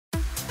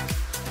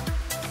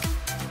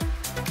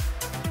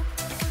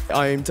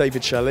I'm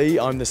David Shelley,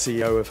 I'm the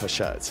CEO of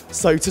Hachette.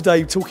 So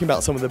today we're talking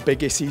about some of the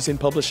big issues in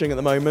publishing at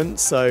the moment.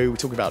 So we're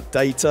talking about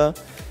data,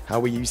 how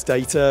we use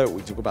data,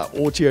 we talk about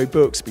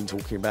audiobooks, been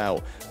talking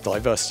about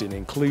diversity and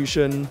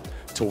inclusion,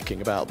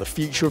 talking about the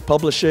future of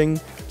publishing,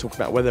 talking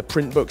about whether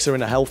print books are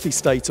in a healthy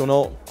state or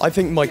not. I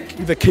think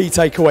the key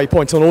takeaway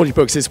point on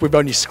audiobooks is we've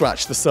only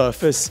scratched the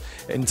surface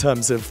in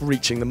terms of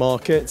reaching the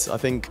market. I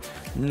think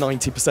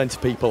 90%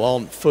 of people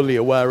aren't fully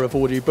aware of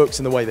audiobooks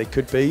in the way they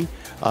could be.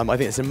 I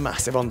think it's a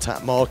massive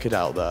untapped market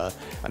out there,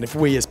 and if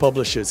we as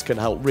publishers can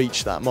help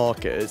reach that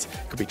market, it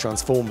could be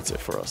transformative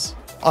for us.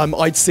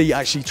 I'd see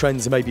actually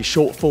trends in maybe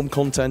short form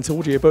content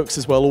audiobooks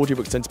as well.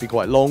 Audiobooks tend to be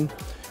quite long.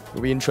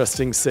 It'll be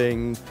interesting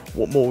seeing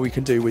what more we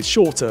can do with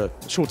shorter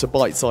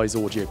bite-sized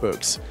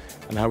audiobooks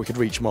and how we could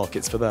reach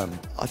markets for them.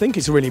 I think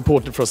it's really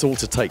important for us all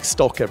to take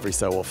stock every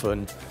so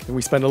often.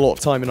 We spend a lot of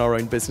time in our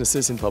own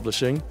businesses in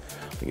publishing.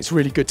 I think it's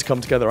really good to come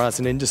together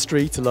as an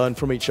industry to learn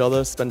from each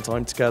other, spend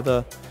time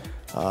together.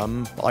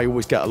 I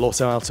always get a lot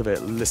out of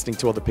it, listening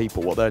to other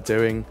people, what they're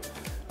doing,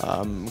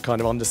 kind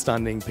of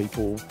understanding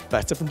people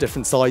better from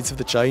different sides of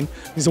the chain.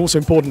 It's also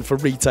important for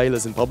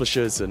retailers and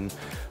publishers and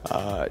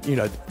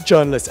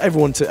journalists,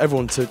 everyone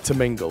to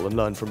mingle and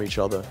learn from each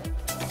other.